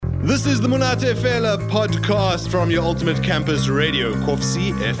This is the Monate Fela podcast from your ultimate campus radio,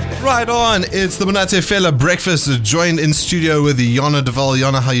 Kovsie FM. Right on, it's the Monate Fela breakfast, joined in studio with Jana de Waal.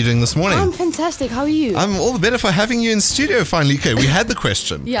 Jana, how are you doing this morning? I'm fantastic, how are you? I'm all the better for having you in studio finally. Okay, we had the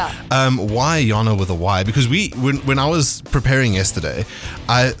question. Yeah. Why Jana with a Y? Because when I was preparing yesterday,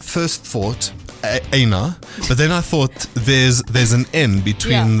 I first thought Aina, but then I thought there's an N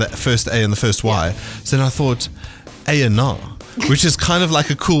between the first A and the first Y. Yeah. So then I thought Aina, which is kind of like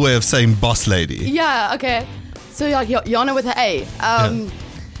a cool way of saying boss lady. Yeah, okay. So like Jana with an A.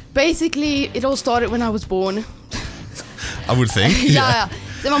 Basically, it all started when I was born. I would think. Yeah.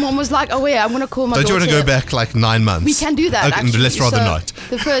 So my mom was like, oh yeah, I'm going to call my daughter. Don't you want to go back like 9 months? We can do that, okay, actually. Let's rather not.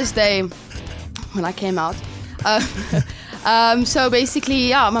 The first day when I came out. So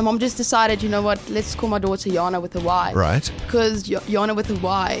basically, my mom just decided, you know what, let's call my daughter Jana with a Y. Right. Because Jana with a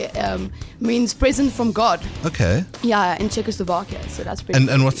Y means present from God. Okay. Yeah, in Czechoslovakia. So that's pretty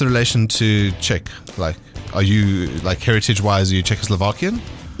And what's the relation to Czech? Like, are you, like, heritage-wise, are you Czechoslovakian?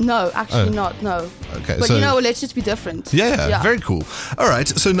 No, actually not, no. Okay, but so, let's just be different. Yeah, very cool. All right,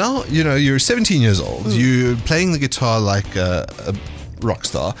 so now, you're 17 years old. You're playing the guitar like a rock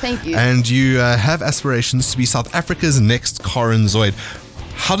star. Thank you. And you have aspirations to be South Africa's next Karen Zoid.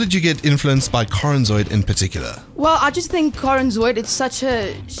 How did you get influenced by Karen Zoid in particular? Well, I just think Karen Zoid,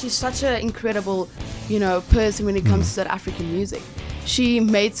 she's such an incredible, person when it comes to South African music. She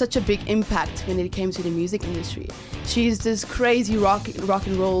made such a big impact when it came to the music industry. She's this crazy rock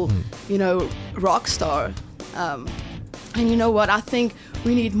and roll, rock star. And you know what? I think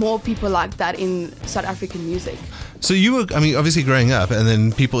we need more people like that in South African music. So you were, obviously growing up, and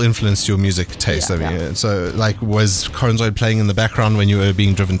then people influenced your music taste. Yeah. So like, was Karen Zoid playing in the background when you were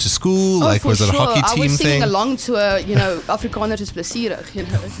being driven to school? Oh, was it a hockey team thing? I was singing along to a, Afrikaner is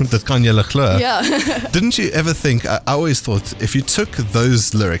plezierig, Dat kan jy lig. Yeah. Didn't you ever think, I always thought, if you took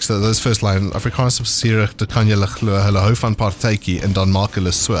those lyrics, those first line, Afrikaner is plezierig, dat kan jy lig, hulle hou van partytjie en dan maak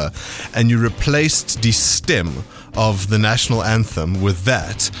hulle so, and you replaced the stem of the national anthem with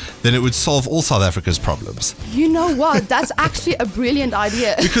that, then it would solve all South Africa's problems. You know what? That's actually a brilliant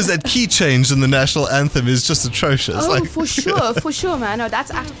idea. Because that key change in the national anthem is just atrocious. Oh, for sure, man. No,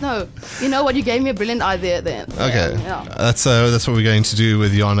 no. You know what? You gave me a brilliant idea then. Okay. Yeah. That's what we're going to do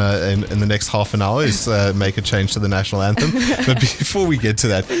with Jana in the next half an hour is make a change to the national anthem. But before we get to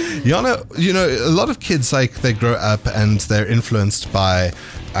that, Jana, a lot of kids, like, they grow up and they're influenced by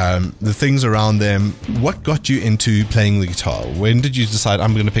the things around them. What got you into playing the guitar? When did you decide,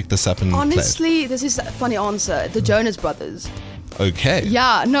 I'm going to pick this up and Honestly, this is a funny answer. The Jonas Brothers. Okay.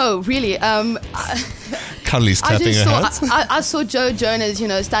 Yeah, no, really. Cuddly's tapping her hands. I saw Joe Jonas,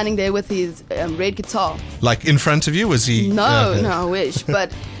 standing there with his red guitar. Like in front of you? Was he? No, I wish.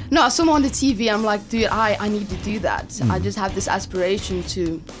 But no, I saw him on the TV. I'm like, dude, I need to do that. I just have this aspiration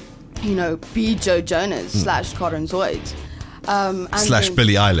to, be Joe Jonas / Karen Zoid. /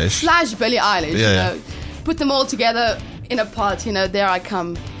 Billie Eilish. / Billie Eilish, yeah. Put them all together in a pot, there I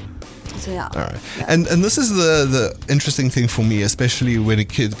come. So yeah. All right. Yeah. And this is the interesting thing for me, especially when a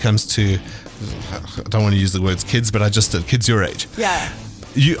kid comes to, I don't want to use the words kids, but I just did, kids your age. Yeah.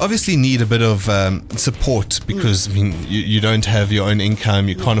 You obviously need a bit of support because you don't have your own income,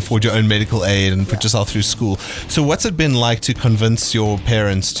 you can't afford your own medical aid and put yourself through school. So what's it been like to convince your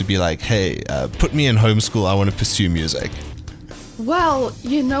parents to be like, hey, put me in homeschool, I want to pursue music? Well,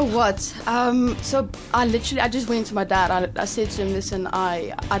 you know what? So I just went to my dad. I said to him, listen,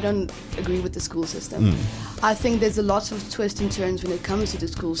 I don't agree with the school system. I think there's a lot of twists and turns when it comes to the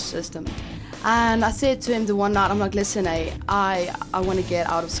school system. And I said to him the one night, I'm like, listen, I want to get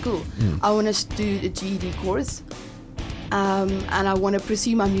out of school. I want to do a GED course. And I want to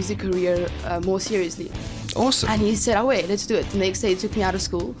pursue my music career more seriously. Awesome. And he said, oh wait, let's do it. The next day he took me out of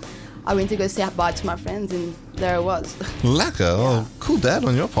school. I went to go say bye to my friends, and there it was. Lekker. Oh, cool dad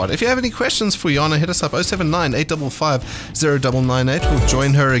on your part. If you have any questions for Jana, hit us up 079 855 0998. We'll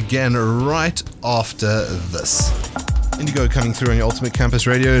join her again right after this. Indigo coming through on your Ultimate Campus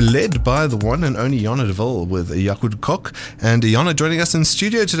Radio, led by the one and only Jana de Waal with Jacob Kok. And Jana joining us in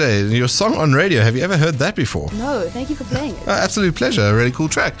studio today. Your song on radio, have you ever heard that before? No, thank you for playing it. Absolute pleasure, a really cool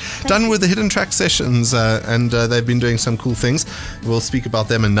track. Done with the hidden track sessions, and they've been doing some cool things. We'll speak about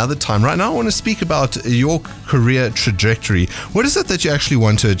them another time. Right now I want to speak about your career trajectory. What is it that you actually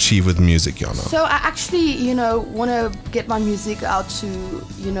want to achieve with music, Jana? So I actually, want to get my music out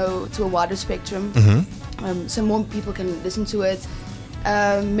to, to a wider spectrum. So more people can listen to it.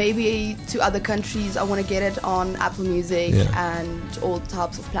 Maybe to other countries. I want to get it on Apple Music and all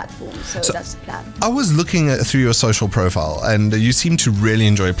types of platforms. So that's the plan. I was looking through your social profile, and you seem to really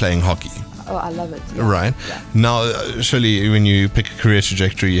enjoy playing hockey. Oh, I love it. Yeah. Right. Yeah. Now, surely when you pick a career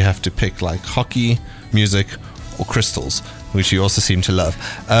trajectory, you have to pick like hockey, music, or crystals, which you also seem to love.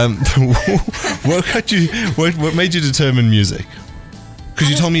 What made you determine music? Because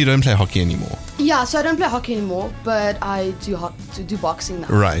you told me you don't play hockey anymore. Yeah, so I don't play hockey anymore, but I do boxing now.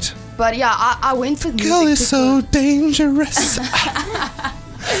 Right. But yeah, I went with music. Girl is so dangerous.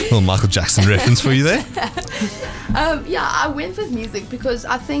 Little Michael Jackson reference for you there. Yeah, I went with music because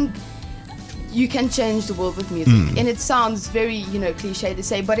I think you can change the world with music. And it sounds very, cliche to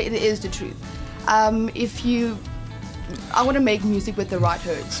say, but it is the truth. I want to make music with the right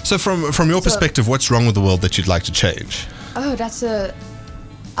words. So from your perspective, what's wrong with the world that you'd like to change? Oh,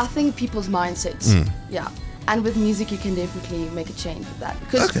 I think people's mindsets. Yeah. And with music, you can definitely make a change with that.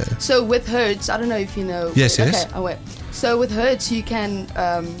 Because so with Hertz, I don't know if you know. Yes. Okay, I will. So with Hertz, you can.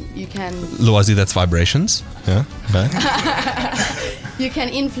 Loazi, that's vibrations. Yeah. Okay. You can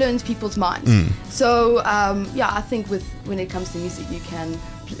influence people's minds. So I think when it comes to music, you can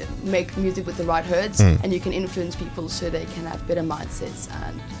make music with the right words, and you can influence people so they can have better mindsets,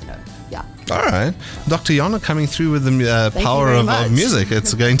 and All right, Dr. Jana coming through with the power of music.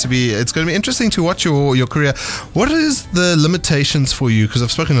 It's going to be interesting to watch your career. What is the limitations for you? Because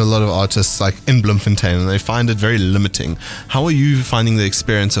I've spoken to a lot of artists like in Bloemfontein, and they find it very limiting. How are you finding the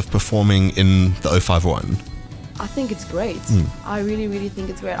experience of performing in the 051? I think it's great. I really, really think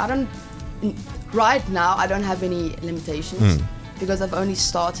it's great. Right now, I don't have any limitations because I've only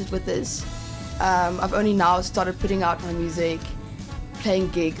started with this. I've only now started putting out my music, playing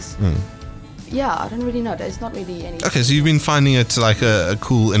gigs. Yeah, I don't really know. There's not really any. Okay, so you've been finding it like a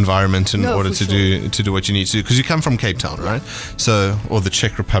cool environment in order to do what you need to do, because you come from Cape Town, right? So, or the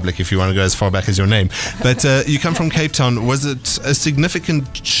Czech Republic, if you want to go as far back as your name. But you come from Cape Town. Was it a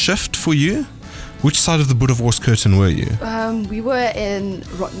significant shift for you? Which side of the Boerewors curtain were you? We were in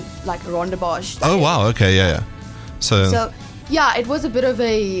Rondebosch. Oh wow! Okay, yeah. So yeah, it was a bit of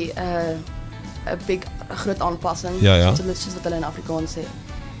a big groot aanpassing. Ja. Soos wat hulle in Afrikaans sê.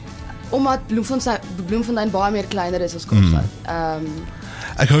 Omdat Bloemfontein baie meer kleiner is as Kaapstad.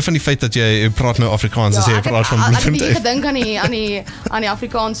 Ek hou van die feit dat jy praat nou Afrikaans as jy praat van Bloemfontein. Ek het gedink aan die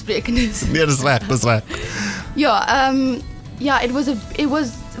Afrikaans sprekendes. Nee, dis reg. Ja, it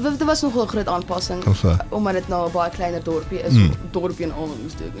was nogal 'n groot aanpassing omdat dit nou 'n baie kleiner dorpie is, dorpie in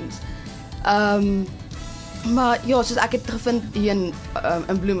aanhalingstekens. Maar ja, soos ek het gevind hier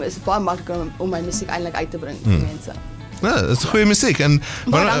in Bloem is dit baie makliker om my musiek eintlik uit te bring vir mense. Ja, dat is goeie musiek. En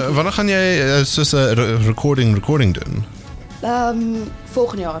wanneer gaan jy soos 'n recording doen?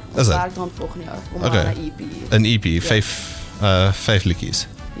 Volgende jaar. Ons werk dan volgende jaar om aan 'n EP. Een EP, vijf liedjes.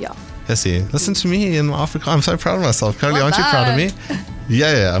 Ja. Jessie, listen to me in Africa. I'm so proud of myself. Carly, aren't you proud of me?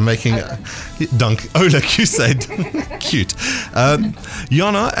 Yeah, I'm making... Dank. Oh, look, you said cute.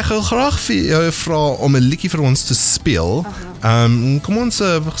 Jana, ek wil graag vir jou vra om 'n liedjie vir ons te speel. Kom ons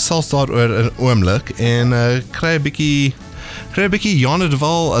gesels daaroor 'n oomblik en kry 'n bietjie Jana de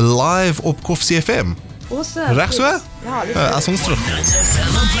Waal live op Koffie FM. Awesome. Reg so? Ja, as ons terug.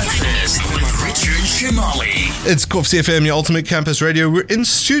 It's Koffie FM, your ultimate campus radio. We're in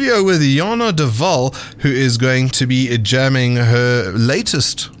studio with Jana de Waal, who is going to be jamming her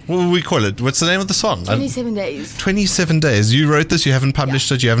latest, what will we call it? What's the name of the song? 27 Days. 27 Days. You wrote this, you haven't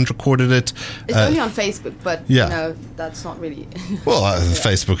published it, you haven't recorded it. It's only on Facebook, but that's not really... Well,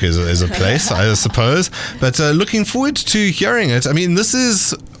 Facebook is a place, I suppose. But looking forward to hearing it. I mean,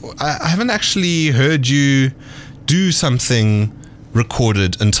 I haven't actually heard you do something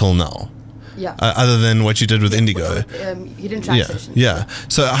recorded until now. Yeah. Other than what you did with Indigo. Hidden Track Session. Yeah.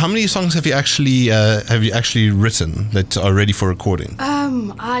 So how many songs have you actually written that are ready for recording?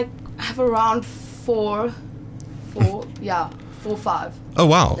 I have around four, 5. Oh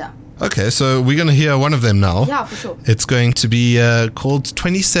wow. Yeah. Okay, so we're going to hear one of them now. Yeah, for sure. It's going to be called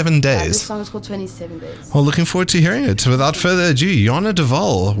 27 Days. Yeah, this song is called 27 Days. Well, looking forward to hearing it. Without further ado, Jana de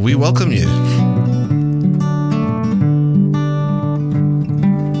Waal, we welcome you.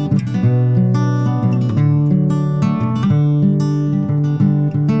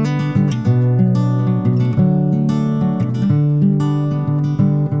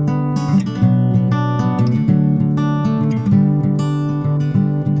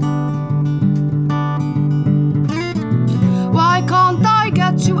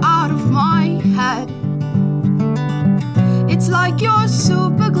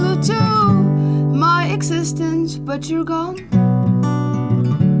 But you're gone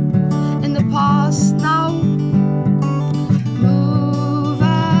in the past now. Move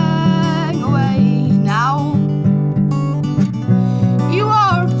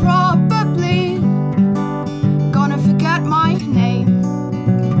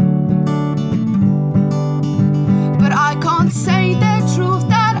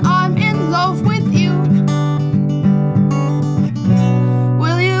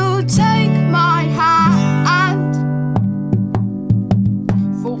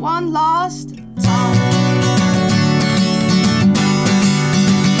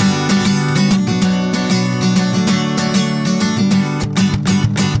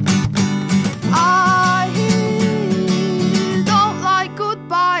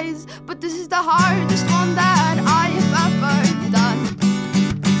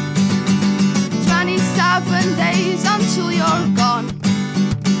 27 days until you're gone.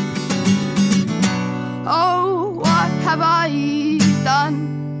 Oh, what have I done?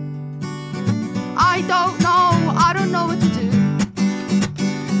 I don't know what to do.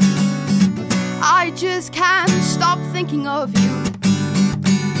 I just can't stop thinking of you.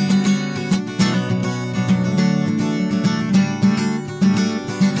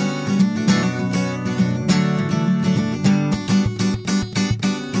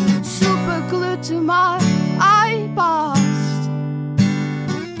 Super glued to my eyeballs.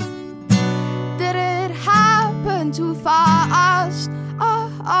 Did it happen too fast? Oh.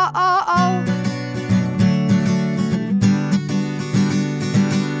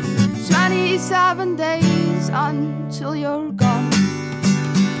 27 days until you're gone.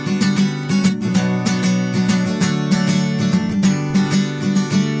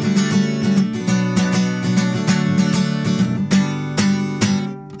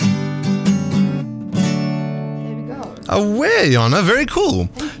 There we go. Aware, Jana. Very cool.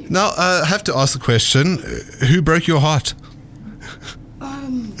 Now, I have to ask the question, who broke your heart?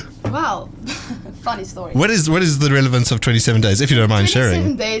 Well, funny story. What is the relevance of 27 days, if you don't mind 27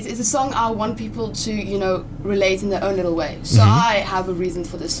 sharing? Days is a song I want people to, relate in their own little way. So I have a reason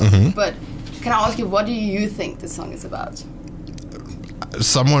for this song. But can I ask you, what do you think the song is about?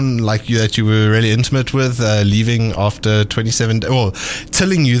 Someone like you that you were really intimate with, leaving after 27 days, or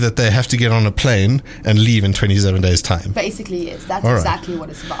telling you that they have to get on a plane and leave in 27 days' time. Basically, yes. That's All right. exactly what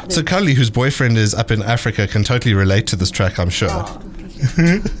it's about. So Carly, whose boyfriend is up in Africa, can totally relate to this track, I'm sure. Oh.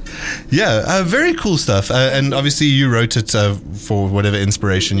 Yeah, very cool stuff. And obviously you wrote it for whatever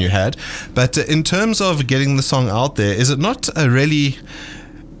inspiration you had. But in terms of getting the song out there, is it not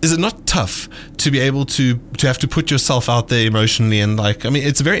tough to be able to have to put yourself out there emotionally and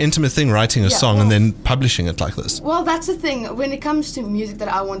it's a very intimate thing writing a song and then publishing it like this? Well, that's the thing. When it comes to music that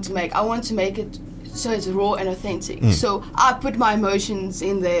I want to make it so it's raw and authentic. So I put my emotions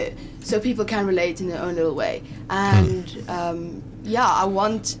in there so people can relate in their own little way. And I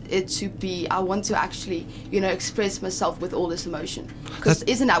want to actually, express myself with all this emotion. Because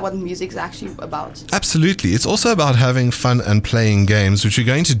isn't that what music is actually about? Absolutely. It's also about having fun and playing games, which we're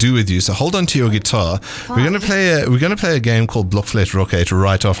going to do with you. So hold on to your guitar. We're going to play a game called Blokfluit Rocket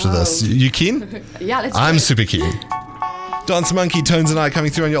right after this. You keen? Yeah, let's I'm go. super keen. Dance Monkey, Tones and I coming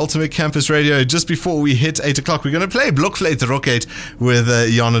through on your Ultimate Campus Radio. Just before we hit 8 o'clock, we're going to play Blokfluit Rocket with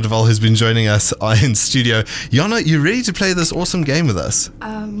Jana de Waal, who's been joining us in studio. Jana, you ready to play this awesome game with us?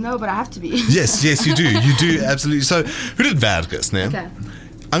 No, but I have to be. Yes, you do. You do, absolutely. So, who did Vergus, now? Okay.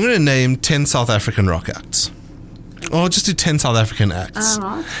 I'm going to name 10 South African rock acts. Or just do 10 South African acts.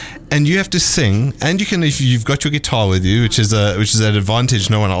 Alright. And you have to sing, and you can, if you've got your guitar with you, which is an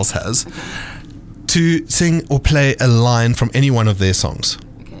advantage no one else has, to sing or play a line from any one of their songs.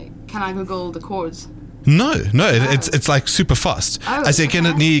 Okay. Can I Google the chords? No, it's like super fast. Oh, I say, okay.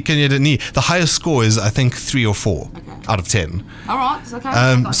 can you knee? The highest score is, I think, 3 or 4 out of 10. Alright, it's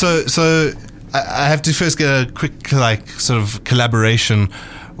okay. So I have to first get a quick, sort of collaboration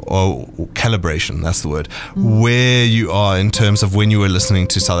or calibration, that's the word, where you are in terms of when you were listening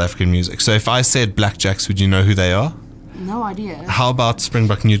to South African music. So if I said Blackjacks, would you know who they are? No idea. How about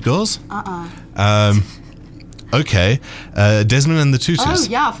Springbok Nude Girls? Okay. Desmond and the Tutus. Oh,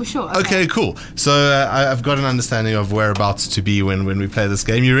 yeah, for sure. Okay, cool. So I've got an understanding of whereabouts to be when we play this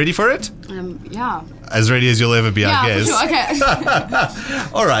game. You ready for it? Yeah. As ready as you'll ever be, I guess. Yeah, for sure. Okay.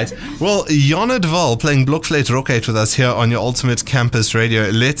 All right. Well, Jana de Waal playing Blokfluit Rocket with us here on your Ultimate Campus Radio.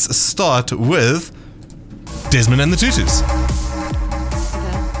 Let's start with Desmond and the Tutus. Okay.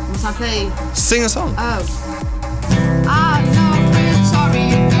 Must I play? Sing a song. Oh. I love Red Sorry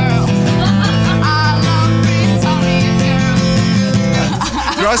Girl. I love Red Sorry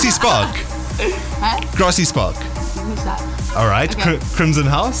Girl. Grassy Spark. Huh? Grassy Spark. Who's that? All right. Okay. Crimson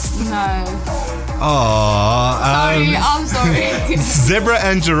House. No. Aww. Sorry, I'm sorry. Zebra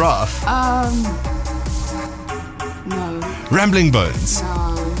and Giraffe. No. Rambling Bones.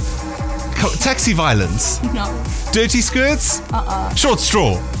 No. Taxi Violence. No. Dirty Skirts. Short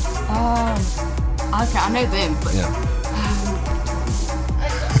Straw. Okay, I know them, but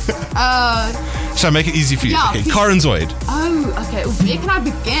Shall I make it easy for you? Yeah, Okay. please. Car and Zoid. okay. Where can I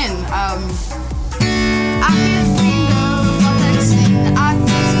begin? I can think of what I sing. I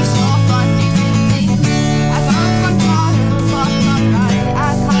feel so funny things. I go from water, walk my ride. I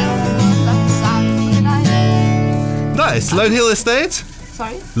can't look outside the night. Nice. Lone Hill Estate.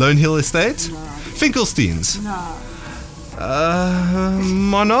 Sorry? Lone Hill Estate. No. Finkelsteins. No.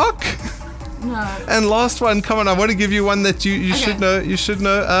 Monarch. No. And last one, come on, I want to give you one that you Okay. should know. You should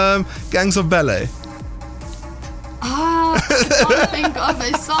know. Gangs of Ballet. can't think of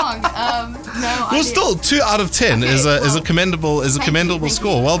a song. No. Well, still 2 out of 10 is a commendable thank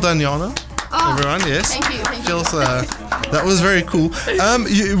score. you. Well done, Jana. Oh, Everyone, yes. Thank you. Feels that was very cool.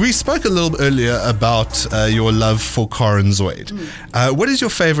 We spoke a little earlier about your love for Karen Zoid. What is your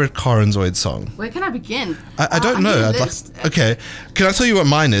favorite Karen Zoid song? Where can I begin? I don't know. Okay, can I tell you what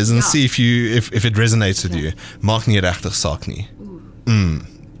mine is and see if it resonates with you? Maak nie regtig saak nie.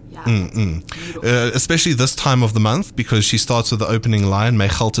 Especially this time of the month, because she starts with the opening line, "My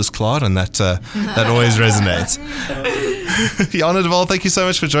geld is klaar," and that always resonates. Jana de Waal, thank you so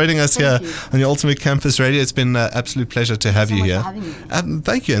much for joining us here on your Ultimate Campus Radio. It's been an absolute pleasure to have you here.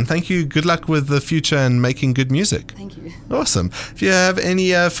 Thank you, and thank you. Good luck with the future and making good music. Thank you. Awesome. If you have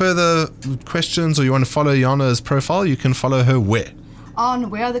any further questions or you want to follow Jana's profile, you can follow her where? On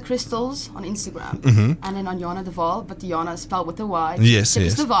Where Are the Crystals on Instagram, and then on Jana de Waal, but Jana is spelled with a Y. Yes.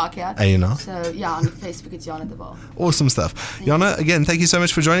 Czechoslovakia. Jana. So yeah, on Facebook it's Jana de Waal. Awesome stuff. Jana, again, thank you so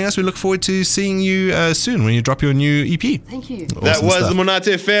much for joining us. We look forward to seeing you soon when you drop your new EP. Thank you. Awesome That was stuff. the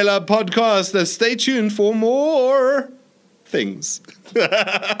Monate Fela podcast. Stay tuned for more things.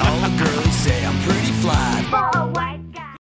 All the girls say